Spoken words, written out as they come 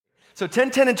So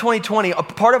 10, 10, and 2020, a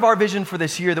part of our vision for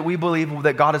this year that we believe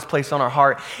that God has placed on our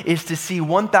heart is to see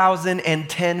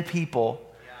 1,010 people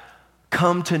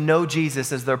come to know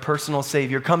Jesus as their personal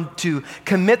Savior, come to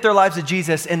commit their lives to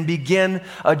Jesus and begin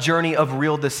a journey of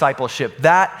real discipleship.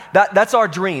 That's our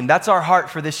dream. That's our heart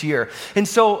for this year. And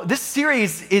so this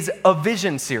series is a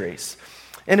vision series.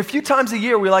 And a few times a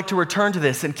year, we like to return to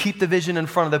this and keep the vision in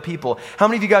front of the people. How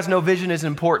many of you guys know vision is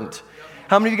important?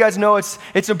 How many of you guys know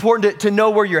it's important to know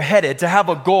where you're headed, to have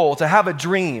a goal, to have a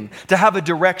dream, to have a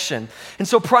direction? And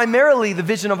so primarily the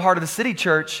vision of Heart of the City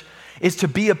Church is to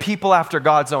be a people after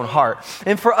God's own heart.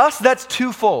 And for us, that's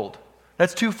twofold.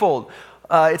 It's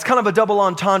kind of a double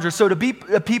entendre. So to be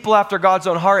a people after God's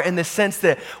own heart in the sense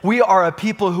that we are a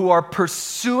people who are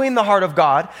pursuing the heart of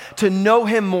God, to know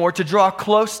Him more, to draw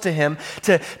close to Him,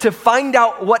 to find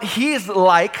out what He is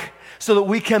like, so that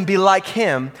we can be like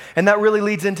Him. And that really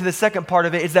leads into the second part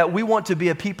of it, is that we want to be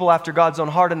a people after God's own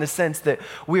heart in the sense that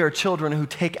we are children who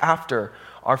take after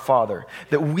our Father,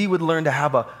 that we would learn to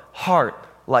have a heart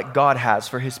like God has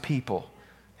for His people.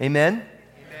 Amen?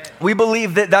 We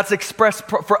believe that that's expressed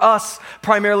for us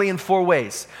primarily in four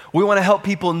ways. We want to help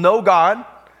people know God.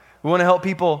 We want to help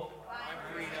people...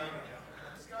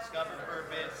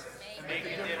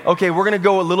 Okay, we're going to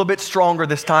go a little bit stronger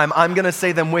this time. I'm going to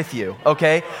say them with you,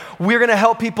 okay? We're going to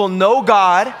help people know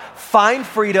God, find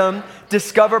freedom,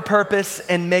 discover purpose,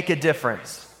 and make a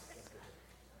difference.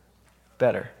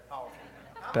 Better,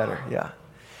 yeah.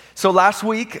 So last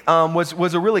week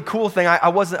was a really cool thing. I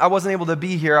wasn't able to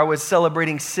be here. I was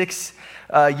celebrating 6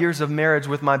 years of marriage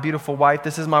with my beautiful wife.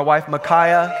 This is my wife,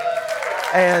 Micaiah.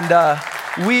 And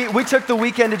we took the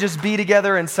weekend to just be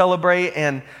together and celebrate.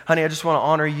 And honey, I just want to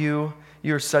honor you.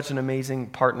 You're such an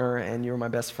amazing partner, and you're my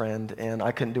best friend, and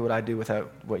I couldn't do what I do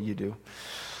without what you do.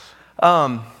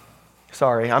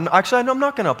 Sorry, I'm not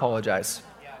going to apologize.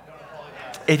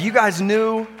 If you guys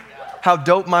knew how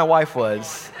dope my wife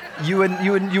was, you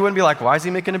wouldn't be like, why is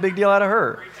he making a big deal out of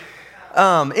her?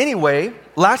 Anyway,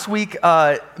 last week,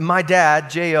 my dad,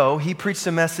 J.O., he preached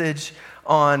a message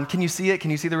on, can you see it?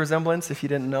 Can you see the resemblance if you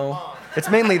didn't know?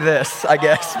 It's mainly this, I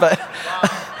guess, but...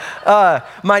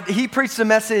 he preached a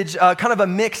message, kind of a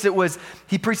mix.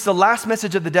 He preached the last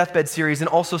message of the Deathbed series and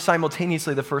also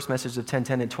simultaneously the first message of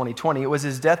 1010 and 2020. It was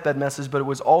his deathbed message, but it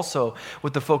was also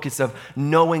with the focus of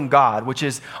knowing God, which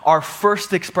is our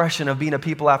first expression of being a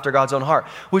people after God's own heart.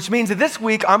 Which means that this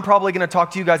week, I'm probably going to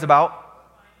talk to you guys about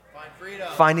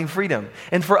finding freedom.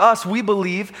 And for us, we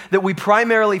believe that we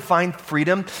primarily find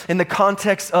freedom in the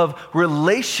context of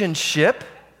relationship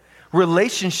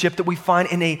that we find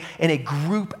in a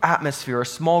group atmosphere, a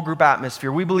small group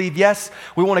atmosphere. We believe, yes,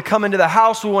 we want to come into the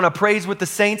house, we want to praise with the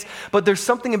saints, but there's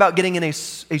something about getting in a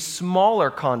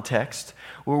smaller context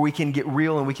where we can get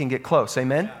real and we can get close.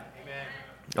 Amen? Amen.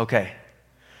 Okay.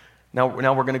 Now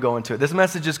we're going to go into it. This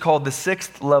message is called The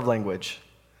Sixth Love Language.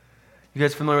 You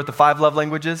guys familiar with the 5 love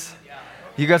languages? Yeah.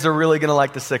 You guys are really going to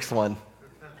like the 6th one.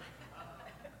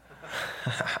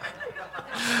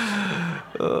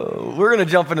 We're going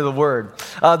to jump into the Word.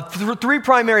 3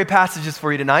 primary passages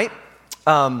for you tonight.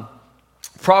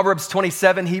 Proverbs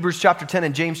 27, Hebrews chapter 10,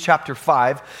 and James chapter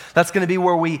 5. That's going to be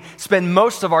where we spend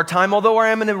most of our time, although I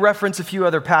am going to reference a few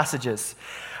other passages.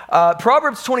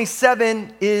 Proverbs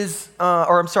 27 is,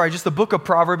 just the book of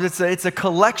Proverbs. It's a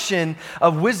collection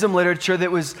of wisdom literature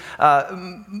that was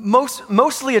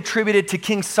mostly attributed to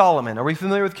King Solomon. Are we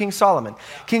familiar with King Solomon?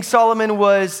 King Solomon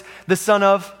was the son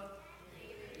of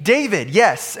David,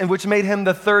 yes, and which made him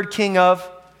the 3rd king of...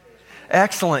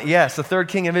 Excellent, yes, the 3rd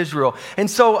king of Israel. And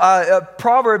so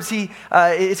Proverbs,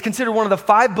 it's considered one of the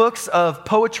 5 books of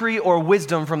poetry or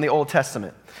wisdom from the Old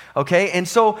Testament. Okay, and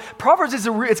so Proverbs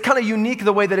it's kind of unique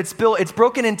the way that it's built. It's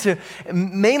broken into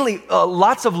mainly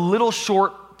lots of little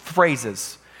short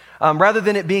phrases. Rather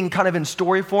than it being kind of in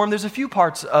story form, there's a few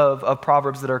parts of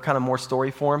Proverbs that are kind of more story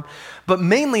form. But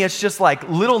mainly it's just like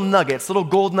little nuggets, little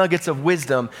gold nuggets of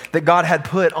wisdom that God had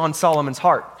put on Solomon's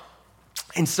heart.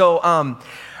 And so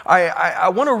I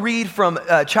want to read from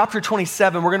chapter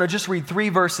 27. We're going to just read 3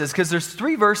 verses because there's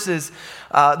 3 verses.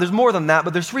 There's more than that,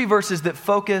 but there's 3 verses that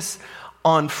focus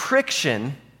on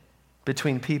friction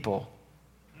between people.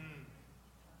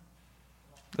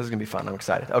 This is going to be fun. I'm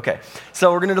excited. Okay,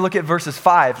 so we're going to look at verses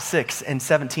 5, 6, and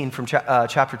 17 from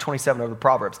chapter 27 of the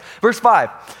Proverbs. Verse 5,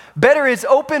 better is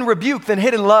open rebuke than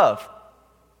hidden love.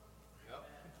 Yep.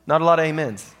 Not a lot of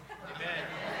amens. Amen.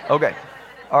 Okay,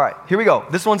 all right, here we go.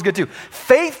 This one's good too.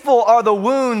 Faithful are the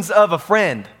wounds of a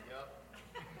friend.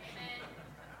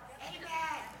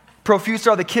 Profuse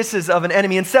are the kisses of an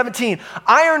enemy. And 17,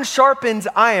 iron sharpens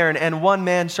iron and one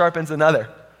man sharpens another.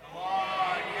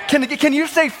 Can you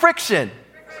say friction?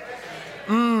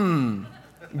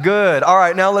 Good. All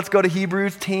right, now let's go to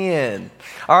Hebrews 10.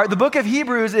 All right, the book of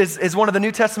Hebrews is one of the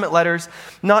New Testament letters.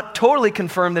 Not totally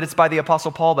confirmed that it's by the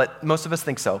Apostle Paul, but most of us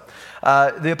think so.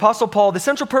 The Apostle Paul, the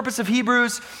central purpose of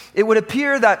Hebrews, it would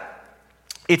appear that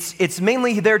it's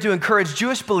mainly there to encourage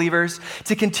Jewish believers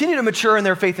to continue to mature in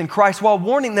their faith in Christ while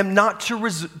warning them not to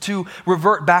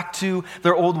revert back to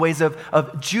their old ways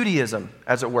of Judaism,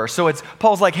 as it were. So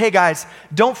Paul's like, hey guys,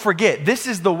 don't forget, this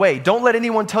is the way. Don't let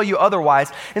anyone tell you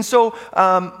otherwise. And so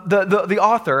the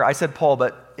author, I said Paul,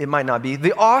 but it might not be.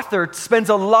 The author spends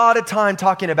a lot of time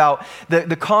talking about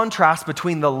the contrast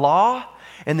between the law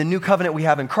and the new covenant we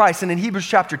have in Christ. And in Hebrews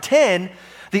chapter 10,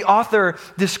 the author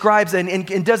describes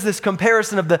and does this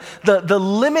comparison of the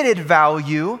limited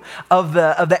value of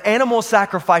the animal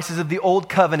sacrifices of the old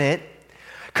covenant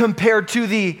compared to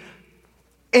the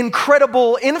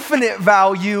incredible, infinite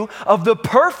value of the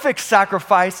perfect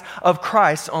sacrifice of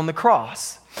Christ on the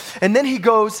cross. And then he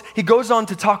goes on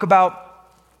to talk about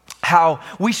how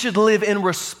we should live in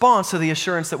response to the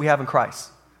assurance that we have in Christ.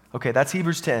 Okay, that's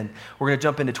Hebrews 10. We're going to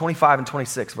jump into 25 and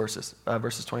 26 verses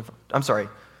 25. I'm sorry.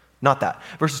 Not that.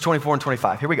 Verses 24 and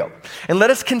 25. Here we go. And let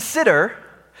us consider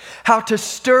how to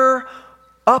stir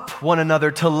up one another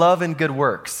to love and good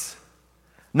works,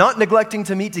 not neglecting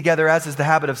to meet together as is the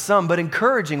habit of some, but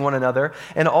encouraging one another,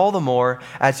 and all the more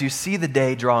as you see the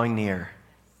day drawing near.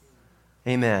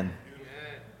 Amen.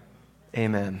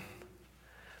 Amen.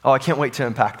 Oh, I can't wait to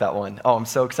unpack that one. Oh, I'm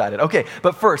so excited. Okay,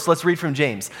 but first, let's read from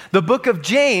James. The book of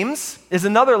James is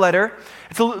another letter.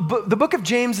 The book of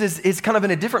James is kind of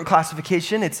in a different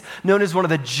classification. It's known as one of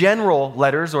the general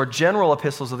letters or general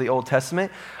epistles of the Old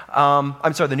Testament.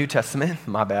 The New Testament,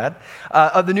 my bad,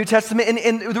 of the New Testament.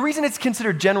 And the reason it's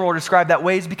considered general or described that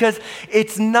way is because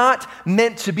it's not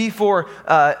meant to be for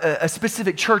a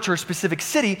specific church or a specific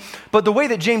city, but the way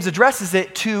that James addresses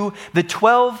it to the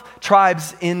 12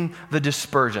 tribes in the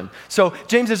dispersion. So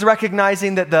James is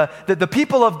recognizing that the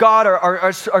people of God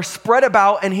are spread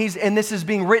about, and this is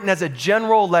being written as a general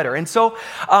letter. And so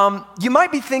you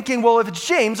might be thinking, well, if it's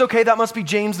James, okay, that must be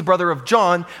James, the brother of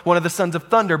John, one of the sons of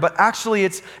thunder. But actually,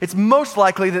 it's most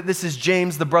likely that this is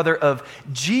James, the brother of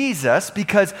Jesus,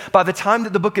 because by the time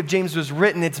that the book of James was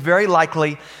written, it's very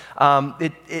likely,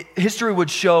 history would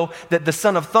show that the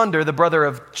son of thunder, the brother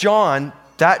of John,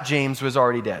 that James was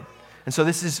already dead. And so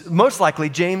this is most likely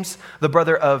James, the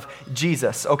brother of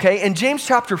Jesus, okay? In James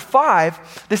chapter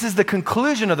 5, this is the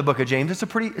conclusion of the book of James. It's a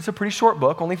pretty short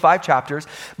book, only 5 chapters,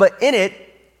 but in it,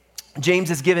 James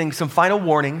is giving some final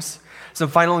warnings, some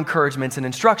final encouragements and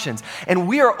instructions. And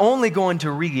we are only going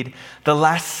to read the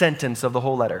last sentence of the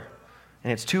whole letter.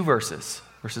 And it's 2 verses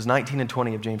 19 and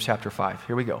 20 of James chapter 5.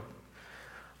 Here we go.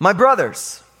 My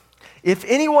brothers, if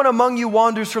anyone among you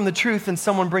wanders from the truth and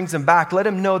someone brings him back, let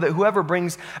him know that whoever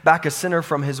brings back a sinner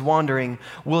from his wandering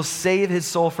will save his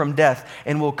soul from death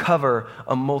and will cover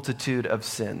a multitude of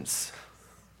sins.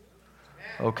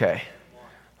 Okay.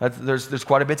 There's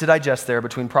quite a bit to digest there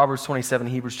between Proverbs 27,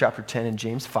 Hebrews chapter 10, and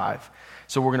James 5.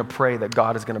 So we're going to pray that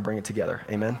God is going to bring it together.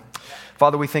 Amen.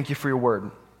 Father, we thank you for your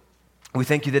word. We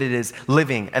thank you that it is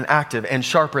living and active and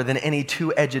sharper than any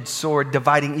two-edged sword,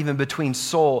 dividing even between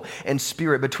soul and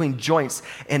spirit, between joints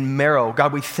and marrow.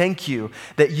 God, we thank you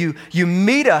that you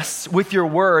meet us with your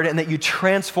word and that you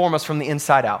transform us from the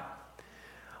inside out.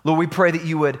 Lord, we pray that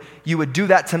you would do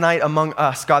that tonight among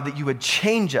us, God, that you would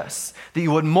change us, that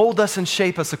you would mold us and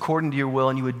shape us according to your will,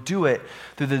 and you would do it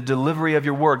through the delivery of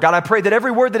your word. God, I pray that every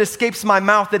word that escapes my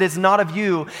mouth that is not of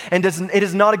you and it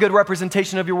is not a good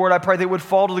representation of your word, I pray that it would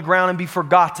fall to the ground and be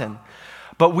forgotten.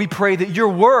 But we pray that your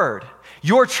word,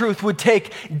 your truth would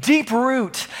take deep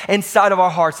root inside of our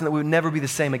hearts and that we would never be the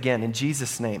same again. In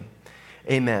Jesus' name,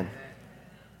 amen.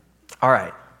 All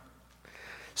right.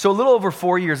 So a little over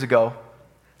 4 years ago,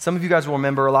 some of you guys will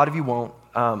remember, a lot of you won't.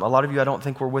 A lot of you I don't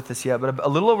think were with us yet, but a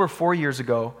little over 4 years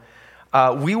ago,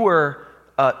 we were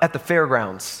at the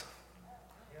fairgrounds.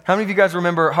 How many of you guys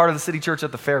remember Heart of the City Church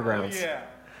at the fairgrounds? Oh, yeah.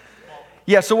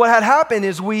 Yeah, so what had happened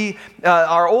is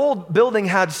our old building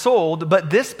had sold,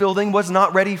 but this building was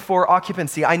not ready for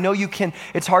occupancy. I know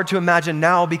it's hard to imagine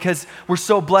now because we're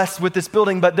so blessed with this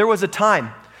building, but there was a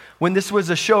time when this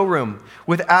was a showroom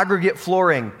with aggregate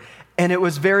flooring. And it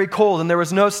was very cold, and there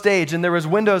was no stage, and there was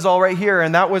windows all right here,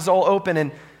 and that was all open,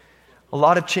 and a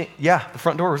lot of change. Yeah, the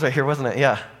front door was right here, wasn't it?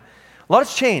 Yeah. A lot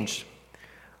has changed.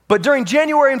 But during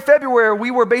January and February, we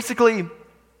were basically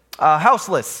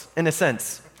houseless, in a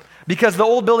sense, because the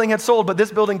old building had sold, but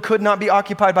this building could not be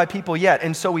occupied by people yet,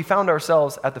 and so we found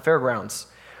ourselves at the fairgrounds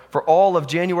for all of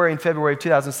January and February of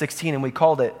 2016, and we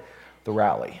called it the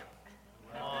Rally.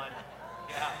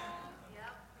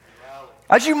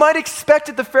 As you might expect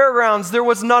at the fairgrounds, there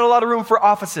was not a lot of room for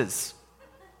offices.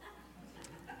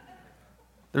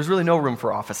 There's really no room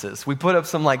for offices. We put up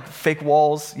some like fake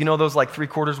walls, you know, those like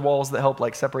 3/4 walls that help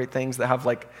like separate things that have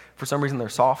like, for some reason they're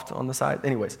soft on the side.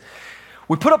 Anyways,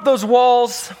 we put up those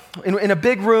walls in a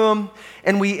big room,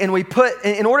 and we put,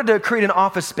 in order to create an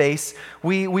office space,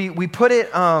 we put it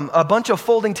a bunch of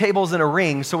folding tables in a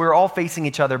ring, so we were all facing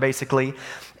each other basically,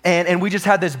 and we just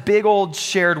had this big old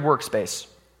shared workspace.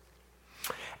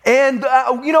 And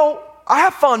you know, I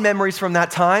have fond memories from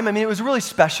that time. I mean, it was really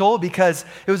special because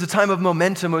it was a time of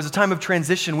momentum. It was a time of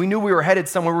transition. We knew we were headed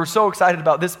somewhere. We were so excited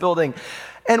about this building.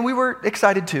 And we were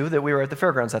excited, too, that we were at the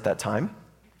fairgrounds at that time.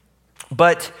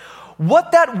 But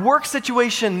what that work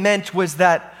situation meant was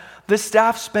that the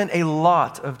staff spent a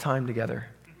lot of time together.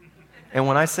 And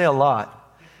when I say a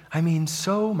lot, I mean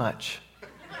so much.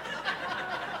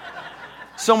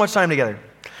 So much time together.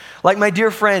 Like my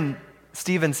dear friend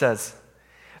Stephen says,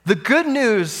 the good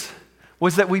news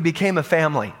was that we became a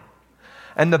family,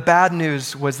 and the bad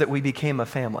news was that we became a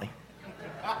family.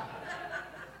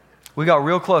 We got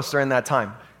real close during that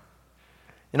time.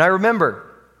 And I remember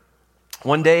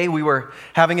one day we were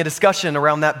having a discussion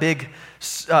around that big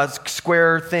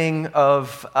square thing of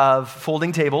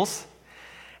folding tables,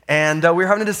 and we were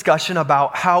having a discussion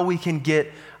about how we can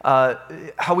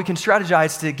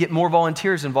strategize to get more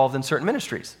volunteers involved in certain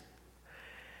ministries.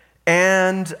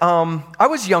 And I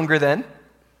was younger then,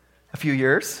 a few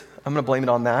years. I'm going to blame it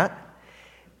on that.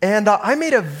 And I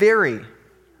made a very,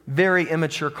 very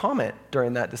immature comment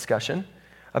during that discussion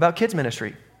about kids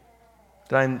ministry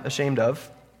that I'm ashamed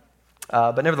of.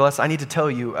 But nevertheless, I need to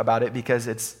tell you about it because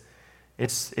it's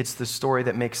the story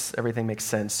that makes everything make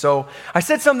sense. So I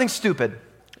said something stupid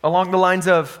along the lines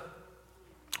of,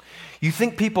 you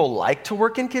think people like to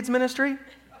work in kids ministry?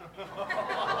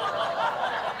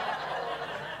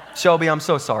 Shelby, I'm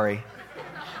so sorry.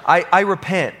 I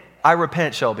repent. I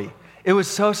repent, Shelby. It was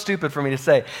so stupid for me to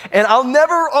say. And I'll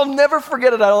never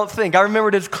forget it, I don't think. I remember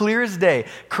it as clear as day.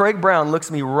 Craig Brown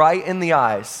looks me right in the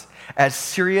eyes, as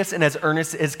serious and as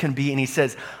earnest as can be, and he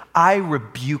says, I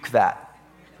rebuke that.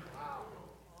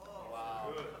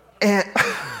 And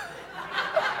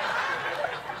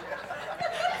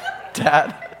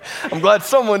Dad, I'm glad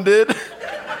someone did.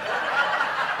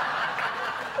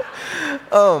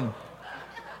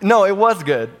 No, it was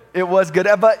good. It was good.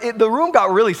 But the room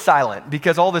got really silent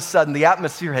because all of a sudden the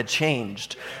atmosphere had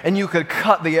changed and you could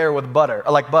cut the air with butter,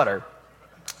 like butter.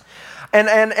 And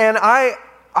I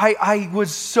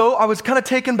was kind of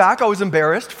taken back. I was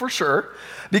embarrassed for sure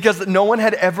because no one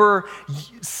had ever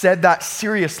said that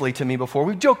seriously to me before.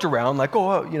 We joked around like,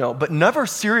 oh, you know, but never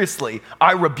seriously.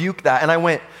 I rebuke that. And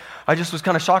I just was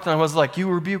kind of shocked and I was like, you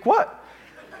rebuke what?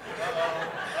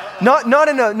 Not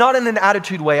in an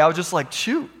attitude way. I was just like,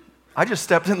 shoot, I just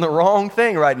stepped in the wrong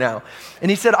thing right now.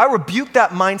 And he said, I rebuke that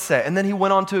mindset. And then he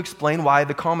went on to explain why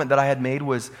the comment that I had made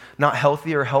was not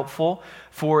healthy or helpful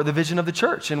for the vision of the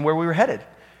church and where we were headed.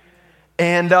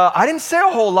 And I didn't say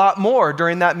a whole lot more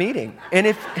during that meeting. And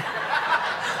if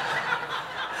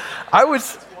I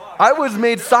was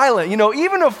made silent, you know,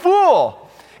 even a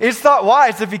fool is thought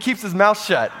wise if he keeps his mouth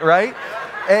shut, right?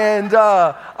 And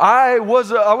I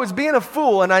was being a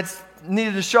fool, and I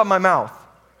needed to shut my mouth.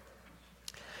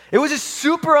 It was a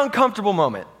super uncomfortable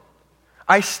moment.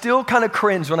 I still kind of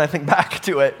cringe when I think back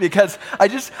to it because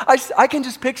I can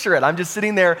just picture it. I'm just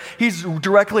sitting there. He's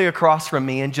directly across from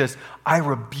me, and I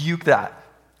rebuke that.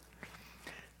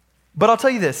 But I'll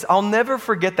tell you this: I'll never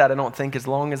forget that. I don't think as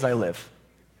long as I live.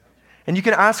 And you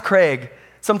can ask Craig.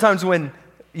 Sometimes when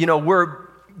we're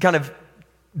kind of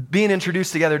being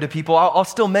introduced together to people, I'll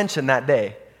still mention that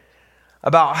day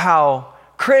about how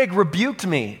Craig rebuked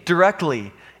me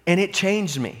directly, and it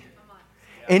changed me.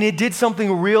 And it did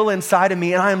something real inside of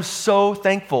me, and I am so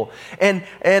thankful. And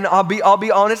I'll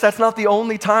be honest, that's not the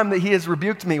only time that he has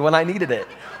rebuked me when I needed it.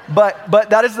 But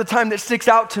that is the time that sticks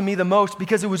out to me the most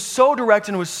because it was so direct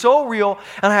and it was so real,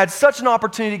 and I had such an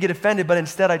opportunity to get offended, but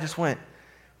instead I just went,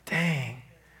 dang,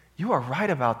 you are right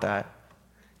about that.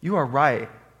 You are right.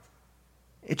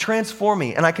 It transformed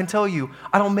me, and I can tell you,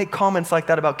 I don't make comments like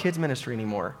that about kids ministry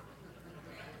anymore.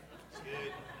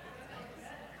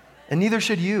 And neither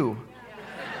should you.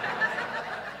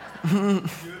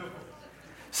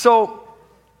 So,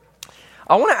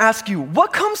 I want to ask you,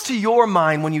 what comes to your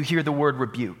mind when you hear the word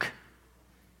rebuke?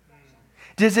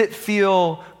 Does it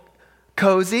feel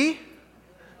cozy?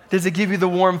 Does it give you the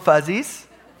warm fuzzies?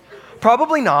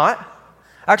 Probably not.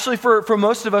 Actually, for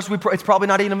most of us, it's probably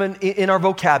not even in our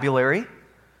vocabulary.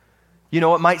 You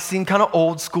know, it might seem kind of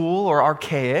old school or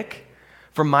archaic.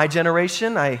 For my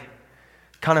generation, I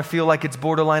kind of feel like it's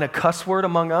borderline a cuss word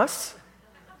among us.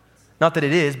 Not that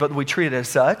it is, but we treat it as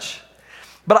such.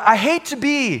 But I hate to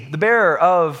be the bearer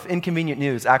of inconvenient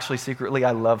news. Actually, secretly,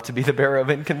 I love to be the bearer of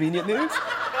inconvenient news.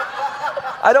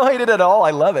 I don't hate it at all.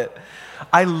 I love it.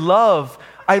 I love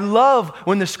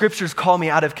when the scriptures call me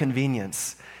out of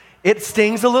convenience. It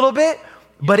stings a little bit,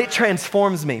 but it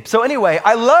transforms me. So anyway,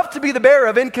 I love to be the bearer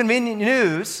of inconvenient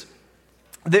news.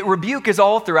 That rebuke is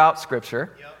all throughout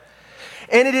scripture.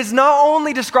 And it is not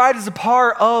only described as a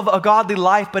part of a godly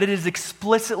life, but it is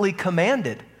explicitly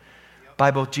commanded by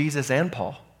both Jesus and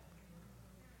Paul.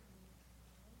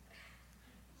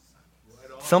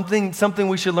 Something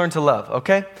we should learn to love,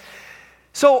 okay?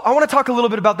 So I want to talk a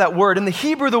little bit about that word. In the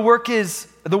Hebrew, the word is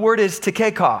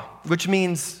tekekah, which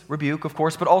means rebuke, of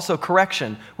course, but also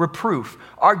correction, reproof,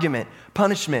 argument,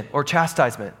 punishment, or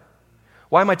chastisement.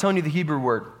 Why am I telling you the Hebrew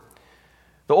word?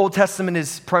 The Old Testament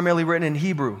is primarily written in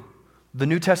Hebrew. The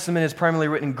New Testament is primarily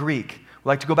written in Greek. We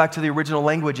like to go back to the original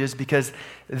languages because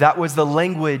that was the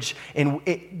language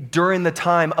during the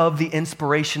time of the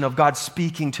inspiration of God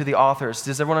speaking to the authors.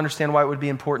 Does everyone understand why it would be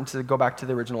important to go back to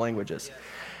the original languages?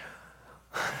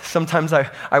 Yes. Sometimes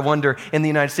I wonder in the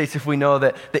United States if we know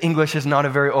that the English is not a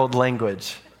very old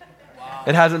language. Wow.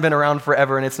 It hasn't been around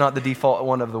forever and it's not the default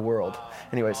one of the world. Wow.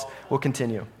 Anyways, we'll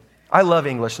continue. I love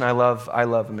English and I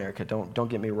love America. Don't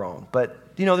get me wrong. But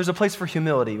there's a place for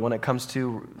humility when it comes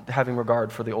to having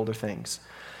regard for the older things.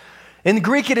 In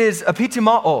Greek, it is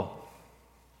epitimao.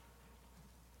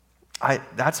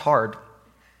 That's hard.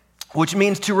 Which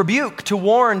means to rebuke, to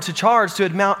warn, to charge, to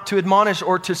admonish,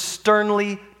 or to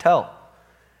sternly tell.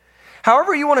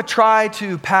 However you want to try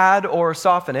to pad or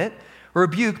soften it,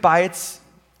 rebuke by its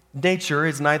nature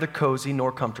is neither cozy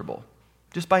nor comfortable.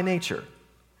 Just by nature.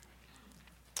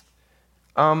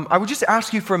 I would just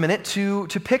ask you for a minute to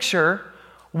picture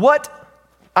what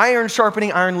iron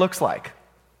sharpening iron looks like.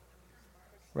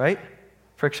 Right?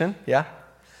 Friction, yeah?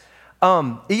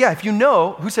 If you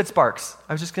know, who said sparks?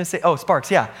 I was just going to say, sparks,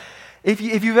 yeah. If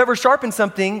you've ever sharpened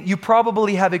something, you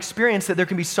probably have experienced that there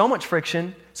can be so much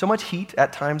friction, so much heat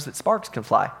at times that sparks can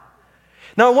fly.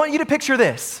 Now, I want you to picture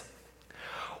this.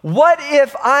 What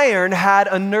if iron had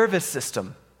a nervous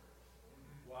system?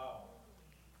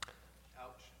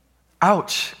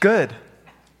 Ouch, good.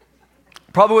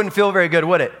 Probably wouldn't feel very good,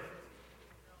 would it?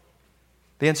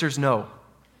 The answer is no.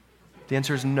 The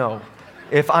answer is no.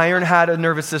 If iron had a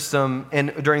nervous system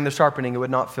and during the sharpening, it would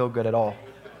not feel good at all.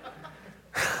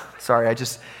 Sorry,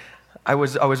 I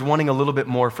was wanting a little bit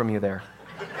more from you there.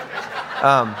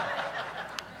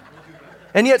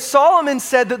 And yet Solomon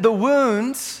said that the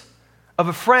wounds of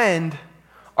a friend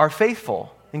are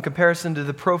faithful in comparison to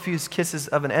the profuse kisses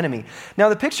of an enemy. Now,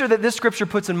 the picture that this scripture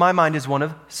puts in my mind is one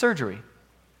of surgery.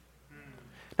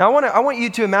 Now, I want you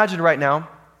to imagine right now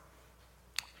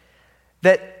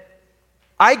that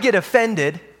I get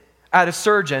offended at a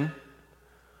surgeon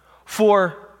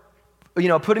for,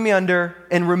 putting me under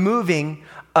and removing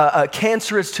a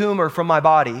cancerous tumor from my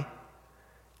body,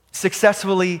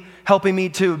 successfully helping me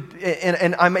to,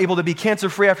 and I'm able to be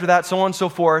cancer-free after that, so on and so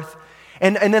forth,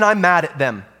 and then I'm mad at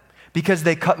them because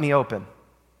they cut me open.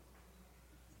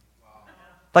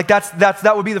 Like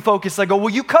that would be the focus. I go, well,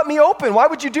 you cut me open. Why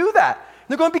would you do that? And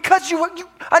they're going, because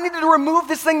I needed to remove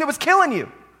this thing that was killing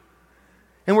you.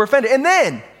 And we're offended. And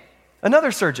then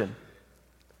another surgeon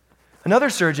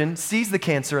sees the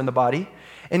cancer in the body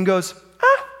and goes,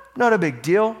 not a big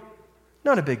deal.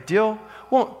 Not a big deal.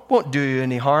 Won't do you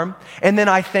any harm. And then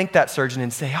I thank that surgeon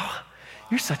and say,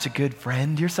 you're such a good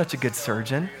friend. You're such a good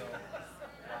surgeon.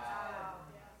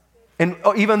 And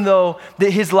even though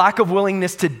his lack of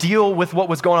willingness to deal with what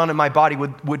was going on in my body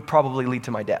would probably lead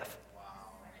to my death.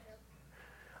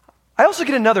 I also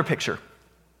get another picture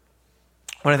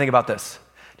when I think about this.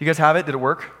 Do you guys have it? Did it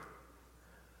work?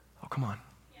 Oh, come on.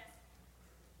 Yes.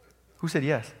 Who said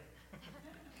yes?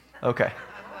 Okay.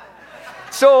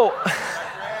 So,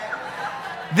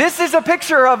 this is a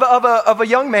picture of a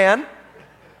young man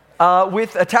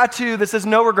with a tattoo that says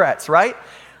no regrets, right?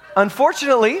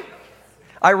 Unfortunately,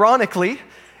 ironically,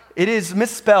 it is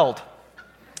misspelled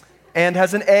and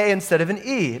has an A instead of an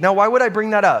E. Now, why would I bring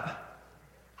that up?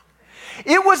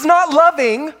 It was not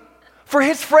loving for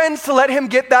his friends to let him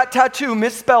get that tattoo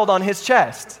misspelled on his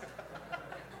chest.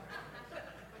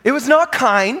 It was not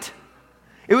kind.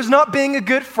 It was not being a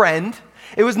good friend.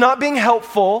 It was not being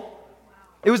helpful.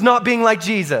 It was not being like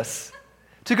Jesus.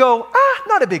 To go,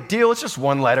 not a big deal. It's just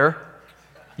one letter.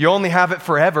 You only have it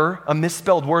forever, a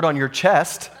misspelled word on your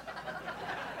chest.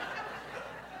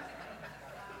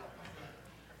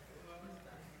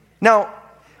 Now,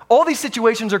 all these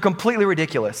situations are completely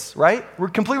ridiculous, right? We're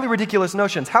completely ridiculous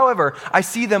notions. However, I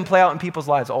see them play out in people's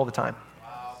lives all the time.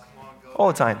 All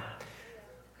the time.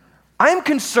 I am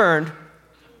concerned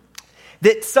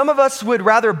that some of us would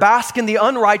rather bask in the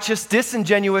unrighteous,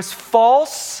 disingenuous,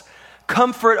 false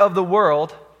comfort of the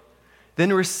world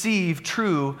than receive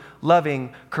true,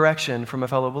 loving correction from a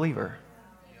fellow believer.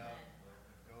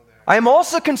 I am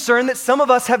also concerned that some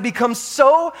of us have become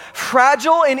so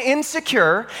fragile and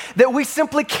insecure that we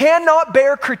simply cannot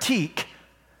bear critique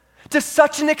to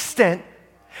such an extent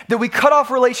that we cut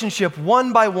off relationship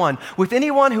one by one with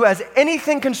anyone who has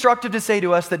anything constructive to say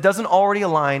to us that doesn't already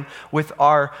align with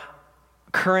our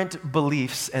current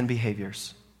beliefs and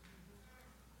behaviors.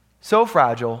 So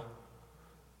fragile.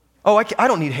 Oh, I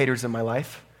don't need haters in my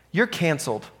life. You're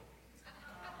canceled.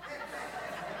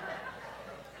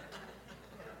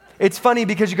 It's funny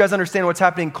because you guys understand what's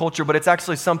happening in culture, but it's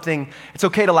actually something, it's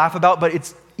okay to laugh about, but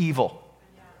it's evil.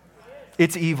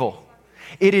 It's evil.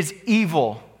 It is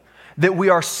evil that we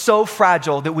are so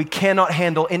fragile that we cannot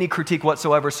handle any critique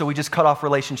whatsoever, so we just cut off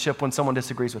relationship when someone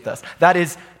disagrees with us.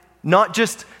 That's not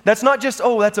just,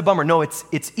 oh, that's a bummer. No,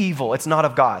 it's evil. It's not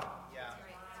of God.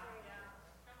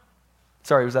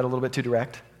 Sorry, was that a little bit too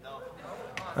direct? No.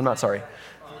 I'm not sorry.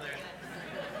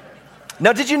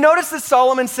 Now, did you notice that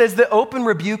Solomon says that open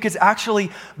rebuke is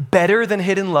actually better than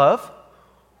hidden love?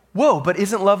 Whoa, but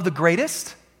isn't love the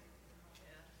greatest?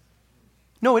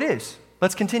 No, it is.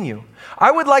 Let's continue.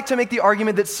 I would like to make the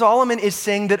argument that Solomon is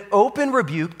saying that open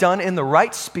rebuke done in the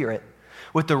right spirit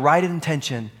with the right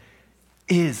intention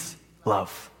is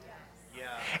love.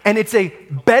 And it's a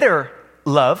better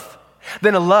love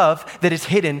than a love that is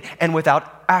hidden and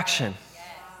without action.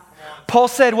 Paul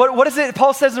said, what is it?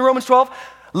 Paul says in Romans 12,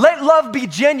 let love be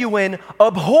genuine,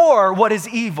 abhor what is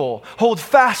evil, hold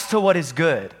fast to what is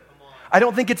good. I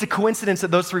don't think it's a coincidence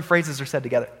that those three phrases are said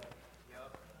together.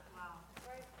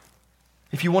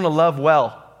 If you want to love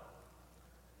well,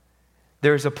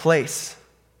 there's a place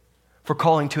for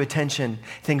calling to attention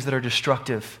things that are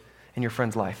destructive in your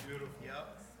friend's life.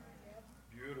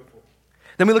 Beautiful.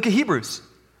 Then we look at Hebrews.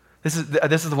 This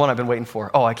is the one I've been waiting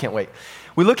for. Oh, I can't wait.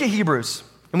 We look at Hebrews,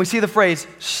 and we see the phrase,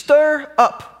 stir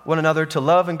up one another to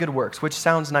love and good works, which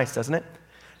sounds nice, doesn't it?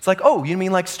 It's like, oh, you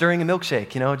mean like stirring a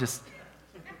milkshake, just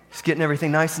getting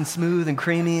everything nice and smooth and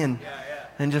creamy and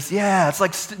just, it's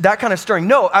like that kind of stirring.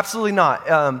 No, absolutely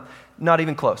not. Not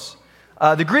even close.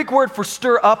 The Greek word for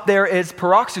stir up there is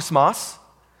paroxysmos.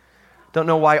 Don't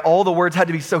know why all the words had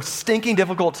to be so stinking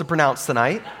difficult to pronounce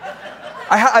tonight.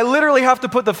 I literally have to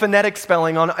put the phonetic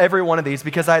spelling on every one of these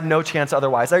because I had no chance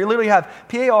otherwise. I literally have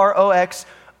Paroxysmos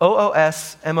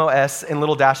and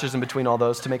little dashes in between all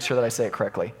those to make sure that I say it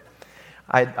correctly.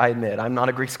 I admit, I'm not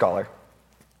a Greek scholar.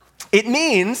 It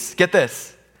means, get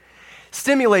this,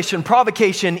 stimulation,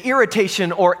 provocation,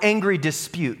 irritation, or angry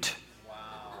dispute. Wow.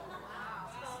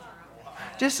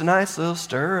 Just a nice little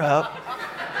stir up.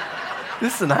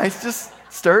 Just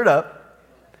stir it up.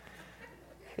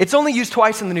 It's only used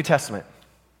twice in the New Testament.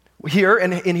 Here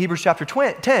in Hebrews chapter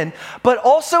 10, but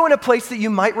also in a place that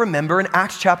you might remember in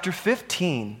Acts chapter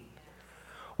 15,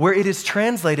 where it is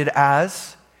translated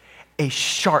as a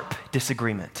sharp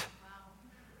disagreement.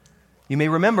 You may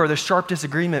remember the sharp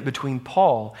disagreement between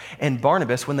Paul and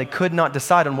Barnabas when they could not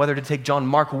decide on whether to take John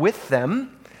Mark with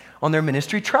them on their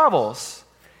ministry travels.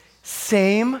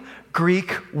 Same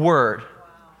Greek word,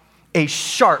 a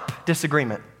sharp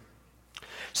disagreement.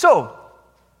 So,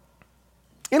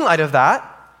 in light of that,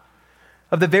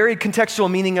 of the very contextual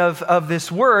meaning of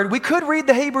this word, we could read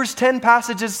the Hebrews 10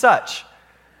 passage as such.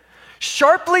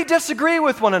 Sharply disagree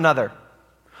with one another,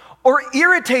 or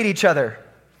irritate each other,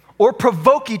 or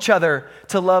provoke each other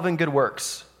to love and good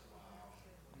works.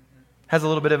 Has a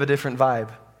little bit of a different vibe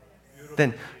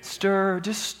than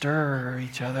just stir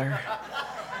each other.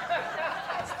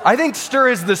 I think stir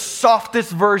is the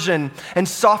softest version and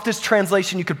softest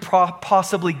translation you could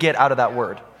possibly get out of that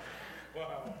word.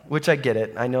 Which I get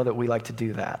it. I know that we like to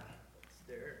do that.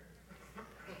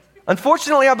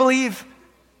 Unfortunately, I believe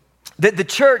that the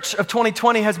church of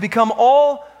 2020 has become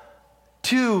all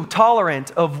too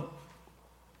tolerant of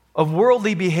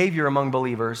worldly behavior among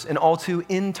believers and all too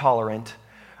intolerant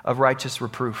of righteous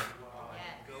reproof.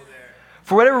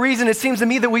 For whatever reason, it seems to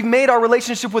me that we've made our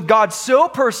relationship with God so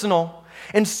personal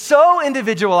and so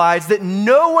individualized that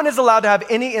no one is allowed to have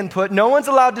any input, no one's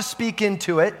allowed to speak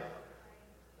into it.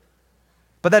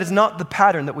 But that is not the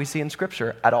pattern that we see in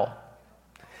Scripture at all.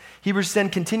 Hebrews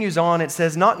 10 continues on. It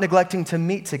says, not neglecting to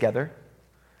meet together,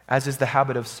 as is the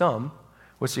habit of some,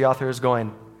 which the author is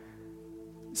going,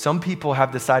 some people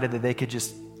have decided that they could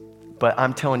just, but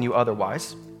I'm telling you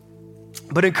otherwise.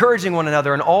 But encouraging one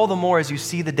another, and all the more as you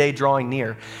see the day drawing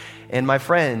near. And my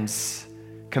friends,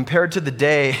 compared to the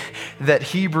day that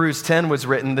Hebrews 10 was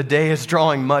written, the day is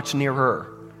drawing much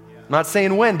nearer. I'm not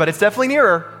saying when, but it's definitely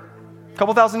nearer. A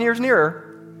couple thousand years nearer.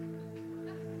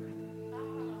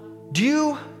 Do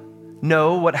you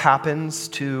know what happens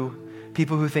to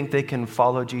people who think they can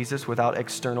follow Jesus without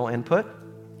external input?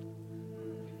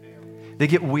 They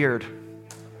get weird.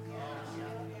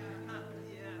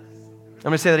 I'm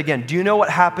going to say that again. Do you know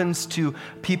what happens to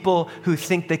people who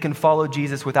think they can follow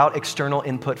Jesus without external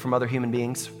input from other human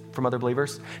beings, from other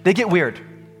believers? They get weird.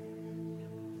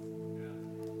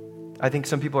 I think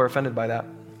some people are offended by that.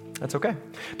 That's okay.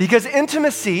 Because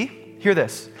intimacy, hear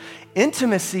this,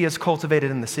 intimacy is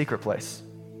cultivated in the secret place,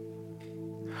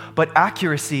 but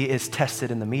accuracy is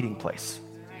tested in the meeting place.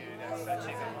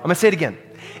 I'm going to say it again.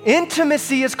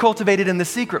 Intimacy is cultivated in the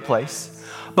secret place,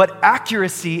 but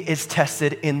accuracy is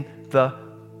tested in the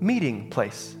meeting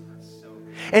place.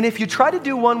 And if you try to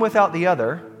do one without the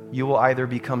other, you will either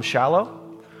become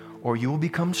shallow or you will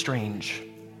become strange.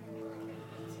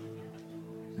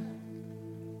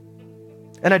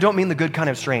 And I don't mean the good kind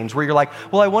of strange, where you're like,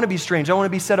 well, I want to be strange. I want to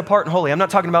be set apart and holy. I'm not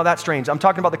talking about that strange. I'm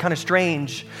talking about the kind of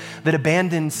strange that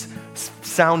abandons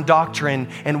sound doctrine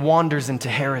and wanders into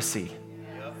heresy.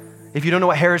 Yep. If you don't know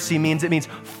what heresy means, it means,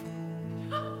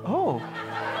 oh.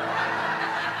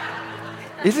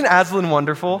 Isn't Aslan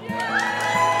wonderful?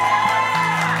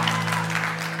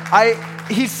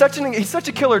 He's such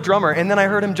a killer drummer. And then I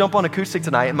heard him jump on acoustic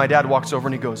tonight, and my dad walks over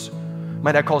and he goes,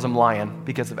 my dad calls him Lion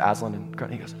because of Aslan,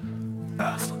 and he goes,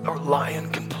 or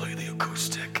Lion can play the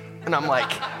acoustic. And I'm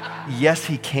like, yes,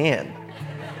 he can.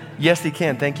 Yes, he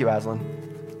can. Thank you, Aslan.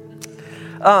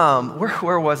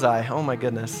 Where was I? Oh, my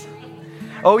goodness.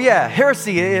 Oh, yeah,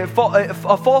 heresy, a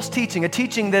false teaching, a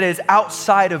teaching that is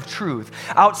outside of truth,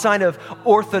 outside of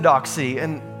orthodoxy.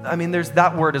 And, I mean,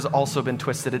 that word has also been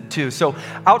twisted too. So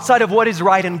outside of what is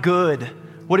right and good,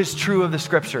 what is true of the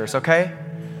Scriptures, okay?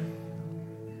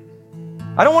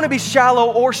 I don't want to be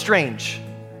shallow or strange.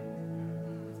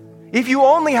 If you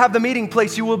only have the meeting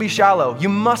place, you will be shallow. You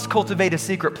must cultivate a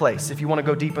secret place if you want to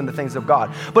go deep in the things of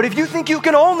God. But if you think you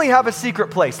can only have a secret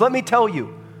place, let me tell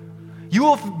you, you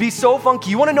will be so funky.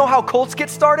 You want to know how cults get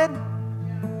started?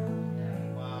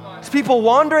 It's people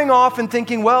wandering off and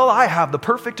thinking, well, I have the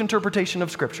perfect interpretation of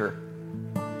Scripture.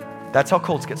 That's how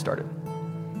cults get started.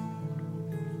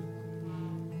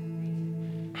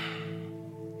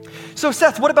 So,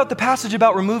 Seth, what about the passage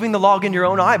about removing the log in your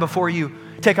own eye before you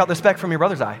take out the speck from your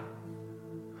brother's eye?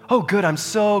 Oh, good. I'm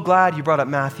so glad you brought up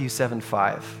Matthew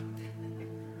 7:5.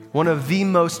 One of the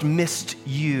most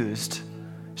misused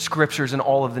scriptures in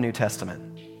all of the New Testament.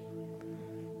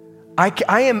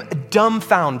 I am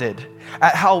dumbfounded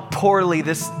at how poorly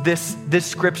this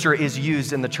scripture is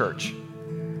used in the church.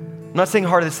 I'm not saying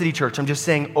Heart of the City Church. I'm just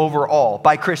saying overall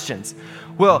by Christians.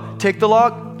 Well, take the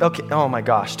log. Okay. Oh my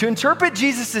gosh. To interpret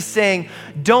Jesus as saying,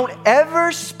 don't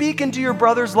ever speak into your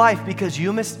brother's life because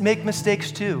you make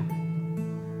mistakes too,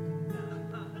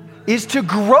 is to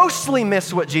grossly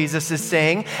miss what Jesus is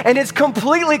saying, and it's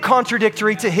completely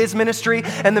contradictory to his ministry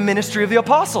and the ministry of the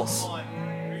apostles.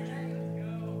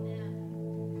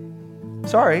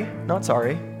 Sorry, not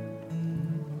sorry.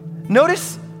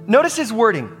 Notice his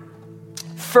wording.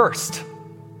 First,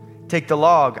 take the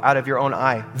log out of your own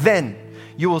eye. Then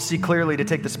you will see clearly to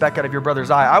take the speck out of your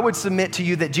brother's eye. I would submit to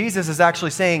you that Jesus is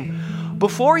actually saying,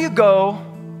 before you go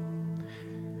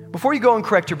and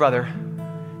correct your brother,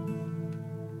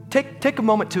 take a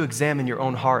moment to examine your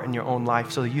own heart and your own life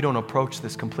so that you don't approach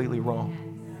this completely wrong.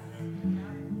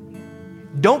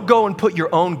 Don't go and put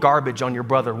your own garbage on your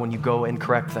brother when you go and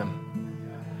correct them.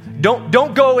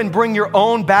 Don't go and bring your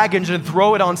own baggage and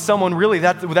throw it on someone. Really,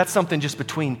 that's something just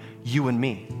between you and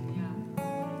me.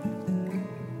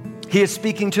 He is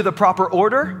speaking to the proper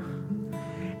order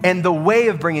and the way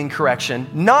of bringing correction,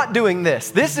 not doing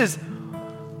this. This is,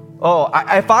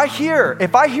 if I hear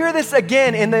this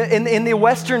again in the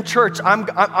Western church, I'm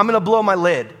going to blow my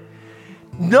lid.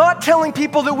 Not telling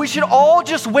people that we should all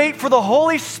just wait for the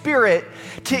Holy Spirit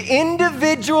to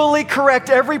individually correct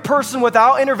every person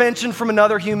without intervention from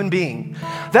another human being.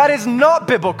 That is not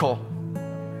biblical.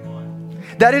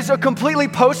 That is a completely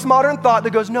postmodern thought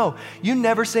that goes, no, you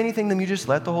never say anything to them, you just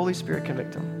let the Holy Spirit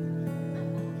convict them.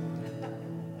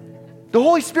 The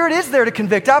Holy Spirit is there to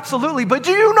convict, absolutely, but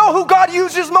do you know who God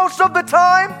uses most of the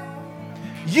time?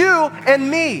 You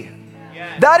and me.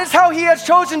 Yes. That is how he has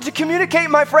chosen to communicate,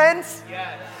 my friends.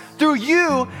 Yes. Through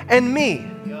you and me.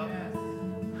 Yep.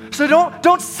 So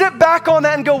don't sit back on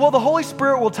that and go, well, the Holy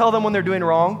Spirit will tell them when they're doing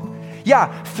wrong.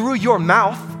 Yeah, through your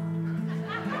mouth.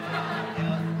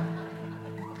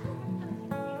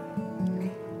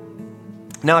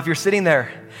 Now, if you're sitting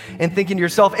there and thinking to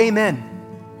yourself, amen,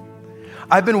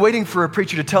 I've been waiting for a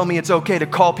preacher to tell me it's okay to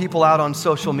call people out on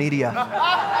social media.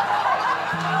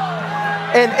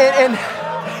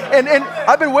 And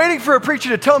I've been waiting for a preacher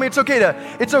to tell me it's okay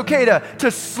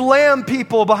to slam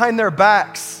people behind their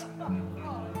backs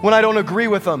when I don't agree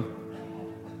with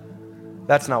them.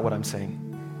 That's not what I'm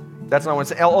saying. That's not what I'm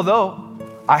saying. Although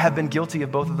I have been guilty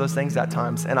of both of those things at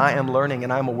times, and I am learning,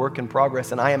 and I am a work in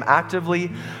progress, and I am actively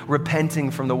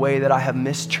repenting from the way that I have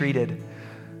mistreated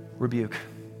rebuke.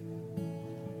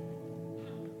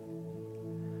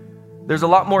 There's a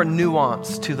lot more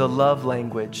nuance to the love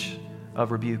language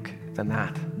of rebuke than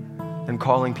that, than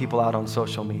calling people out on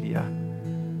social media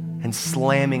and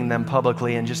slamming them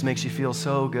publicly, and just makes you feel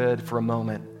so good for a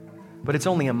moment. But it's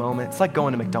only a moment. It's like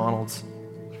going to McDonald's.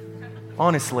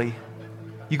 Honestly,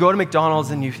 you go to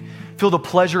McDonald's and you feel the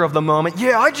pleasure of the moment.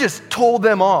 Yeah, I just told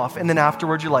them off. And then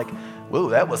afterwards you're like, whoa,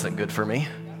 that wasn't good for me.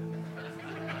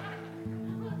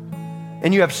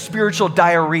 And you have spiritual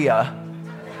diarrhea.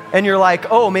 And you're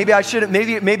like, oh, maybe I should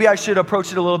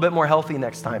approach it a little bit more healthy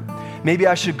next time. Maybe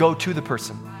I should go to the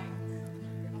person.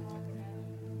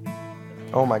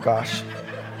 Oh my gosh.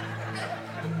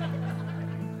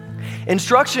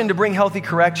 Instruction to bring healthy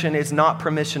correction is not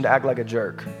permission to act like a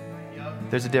jerk.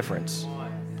 There's a difference.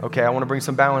 Okay, I want to bring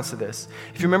some balance to this.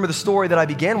 If you remember the story that I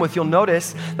began with, you'll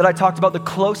notice that I talked about the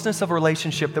closeness of a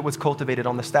relationship that was cultivated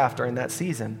on the staff during that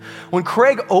season. When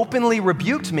Craig openly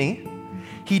rebuked me,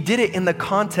 he did it in the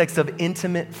context of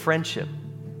intimate friendship.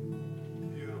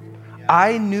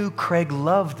 I knew Craig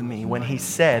loved me when he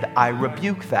said, I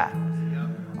rebuke that.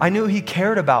 I knew he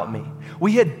cared about me.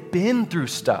 We had been through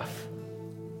stuff.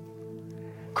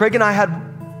 Craig and I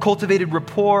had cultivated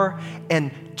rapport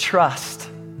and trust.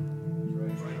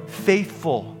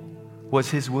 Faithful was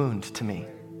his wound to me.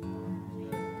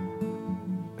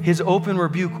 His open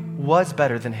rebuke was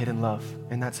better than hidden love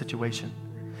in that situation.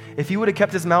 If he would have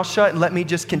kept his mouth shut and let me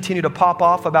just continue to pop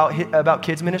off about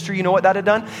kids ministry, you know what that had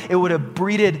done? It would have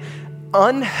breeded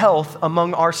unhealth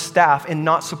among our staff in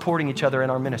not supporting each other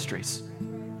in our ministries.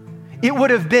 It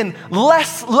would have been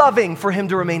less loving for him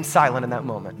to remain silent in that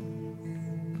moment.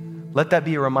 Let that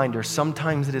be a reminder.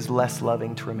 Sometimes it is less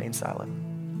loving to remain silent.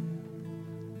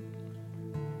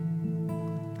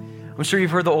 I'm sure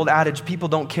you've heard the old adage, people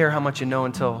don't care how much you know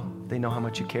until they know how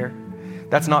much you care.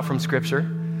 That's not from Scripture,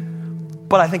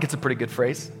 but I think it's a pretty good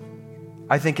phrase.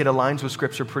 I think it aligns with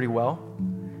Scripture pretty well.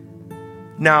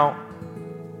 Now,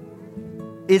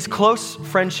 is close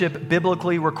friendship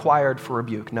biblically required for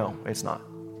rebuke? No, it's not.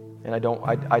 And I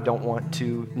don't want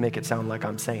to make it sound like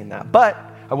I'm saying that. But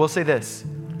I will say this.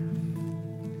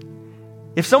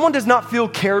 If someone does not feel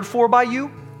cared for by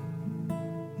you,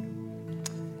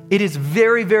 it is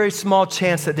very, very small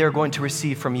chance that they're going to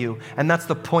receive from you. And that's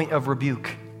the point of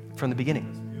rebuke from the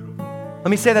beginning.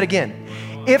 Let me say that again.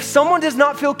 If someone does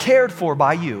not feel cared for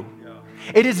by you,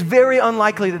 it is very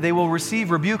unlikely that they will receive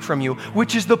rebuke from you,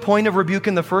 which is the point of rebuke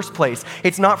in the first place.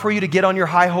 It's not for you to get on your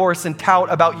high horse and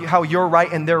tout about how you're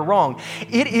right and they're wrong.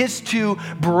 It is to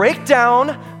break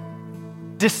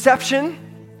down deception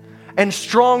and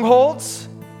strongholds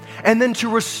and then to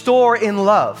restore in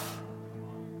love.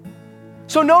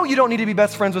 So no, you don't need to be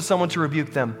best friends with someone to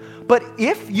rebuke them. But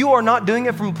if you are not doing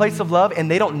it from a place of love and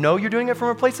they don't know you're doing it from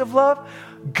a place of love,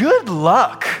 good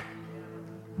luck.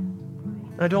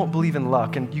 I don't believe in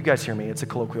luck, and you guys hear me, it's a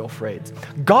colloquial phrase.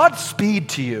 Godspeed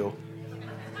to you.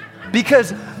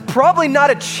 Because probably not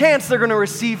a chance they're going to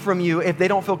receive from you if they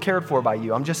don't feel cared for by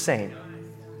you. I'm just saying.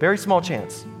 Very small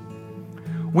chance.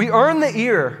 We earn the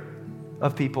ear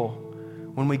of people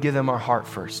when we give them our heart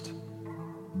first.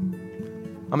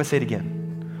 I'm going to say it again.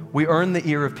 We earn the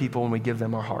ear of people when we give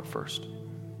them our heart first.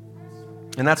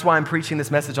 And that's why I'm preaching this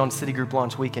message on City Group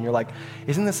Launch Week. And you're like,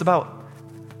 isn't this about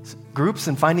groups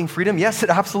and finding freedom? Yes, it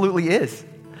absolutely is.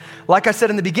 Like I said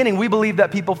in the beginning, we believe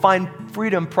that people find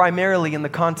freedom primarily in the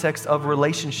context of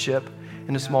relationship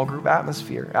in a small group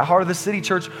atmosphere. At Heart of the City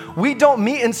Church, we don't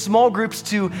meet in small groups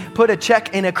to put a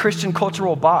check in a Christian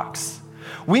cultural box.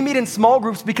 We meet in small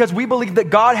groups because we believe that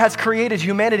God has created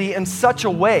humanity in such a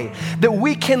way that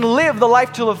we can live the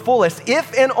life to the fullest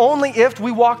if and only if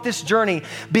we walk this journey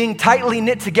being tightly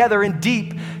knit together in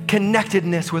deep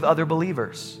connectedness with other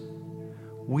believers.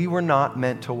 We were not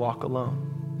meant to walk alone.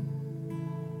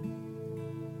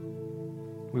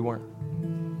 We weren't.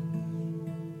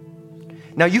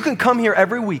 Now you can come here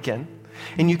every weekend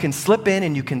and you can slip in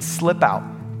and you can slip out.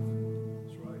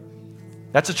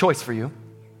 That's a choice for you.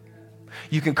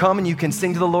 You can come and you can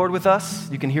sing to the Lord with us.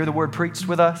 You can hear the word preached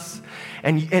with us.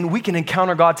 And we can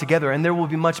encounter God together, and there will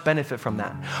be much benefit from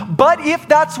that. But if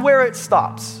that's where it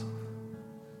stops,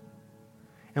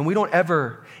 and we don't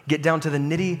ever get down to the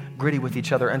nitty-gritty with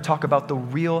each other and talk about the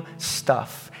real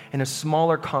stuff in a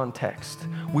smaller context,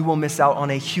 we will miss out on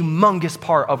a humongous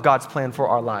part of God's plan for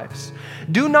our lives.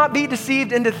 Do not be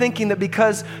deceived into thinking that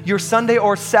because your Sunday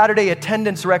or Saturday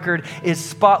attendance record is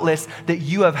spotless, that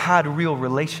you have had real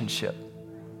relationship.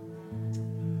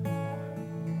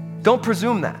 Don't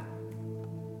presume that.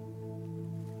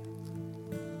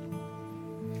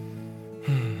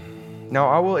 Now,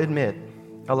 I will admit,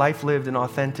 a life lived in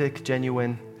authentic,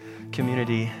 genuine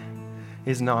community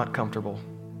is not comfortable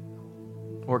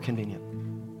or convenient.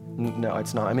 No,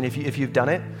 it's not. I mean, if you've done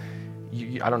it,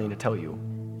 I don't need to tell you.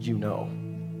 You know.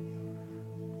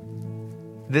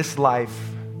 This life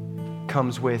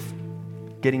comes with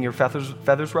getting your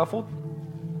feathers ruffled.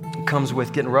 It comes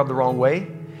with getting rubbed the wrong way.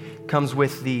 It comes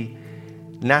with the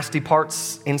nasty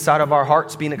parts inside of our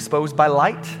hearts being exposed by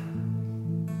light.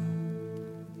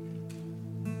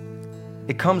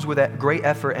 It comes with that great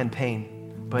effort and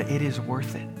pain, but it is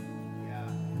worth it.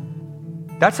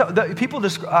 That's how people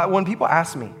when people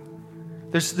ask me,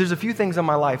 there's a few things in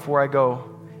my life where I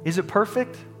go, is it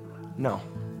perfect? No.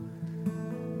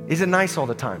 Is it nice all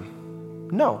the time?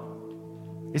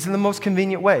 No. Is it the most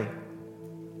convenient way?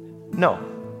 No.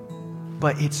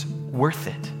 But it's worth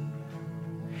it.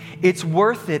 It's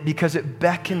worth it because it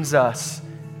beckons us.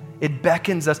 It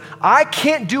beckons us. I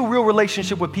can't do real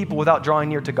relationship with people without drawing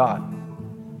near to God.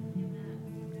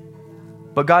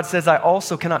 But God says, I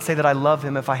also cannot say that I love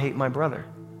him if I hate my brother.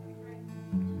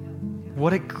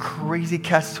 What a crazy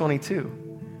catch-22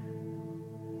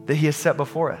 that he has set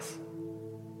before us.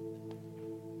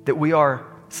 That we are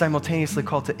simultaneously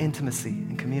called to intimacy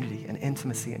and community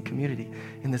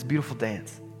in this beautiful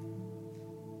dance.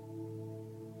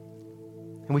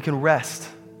 And we can rest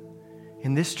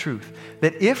in this truth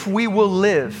that if we will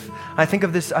live, I think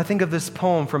of this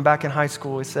poem from back in high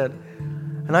school. It said,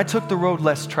 and I took the road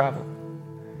less traveled,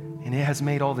 and it has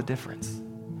made all the difference.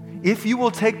 If you will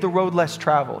take the road less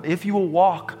traveled, if you will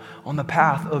walk on the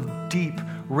path of deep,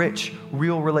 rich,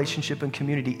 real relationship and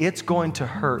community, it's going to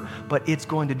hurt, but it's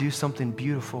going to do something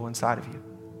beautiful inside of you.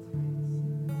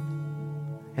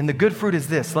 And the good fruit is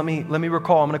this. Let me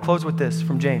recall. I'm going to close with this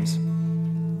from James.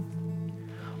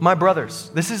 My brothers,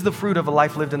 this is the fruit of a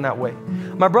life lived in that way.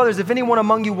 My brothers, if anyone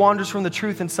among you wanders from the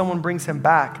truth and someone brings him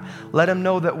back, let him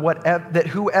know that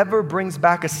whoever brings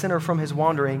back a sinner from his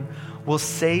wandering will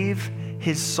save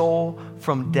his soul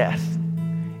from death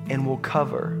and will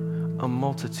cover a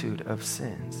multitude of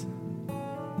sins.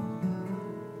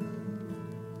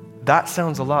 That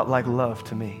sounds a lot like love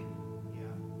to me.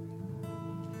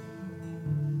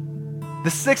 The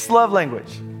sixth love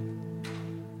language,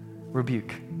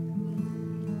 rebuke.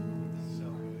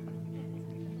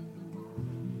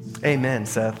 Amen,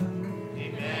 Seth.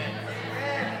 Amen.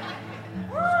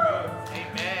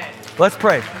 Amen. Let's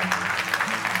pray.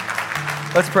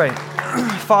 Let's pray.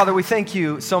 Father, we thank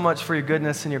you so much for your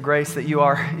goodness and your grace, that you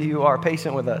are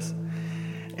patient with us.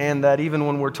 And that even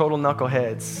when we're total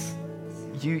knuckleheads,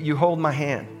 you hold my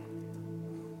hand.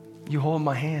 You hold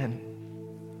my hand.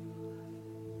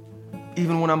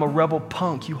 Even when I'm a rebel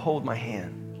punk, you hold my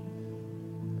hand.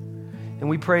 And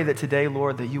we pray that today,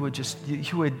 Lord, that you would just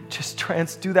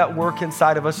do that work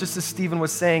inside of us, just as Stephen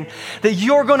was saying, that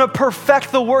you're going to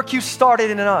perfect the work you started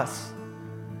in us.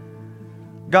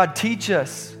 God, teach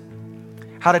us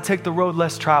how to take the road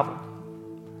less traveled,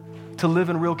 to live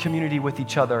in real community with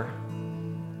each other,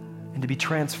 and to be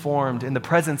transformed in the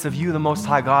presence of you, the Most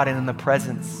High God, and in the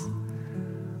presence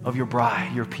of your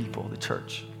bride, your people, the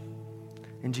church.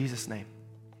 In Jesus' name.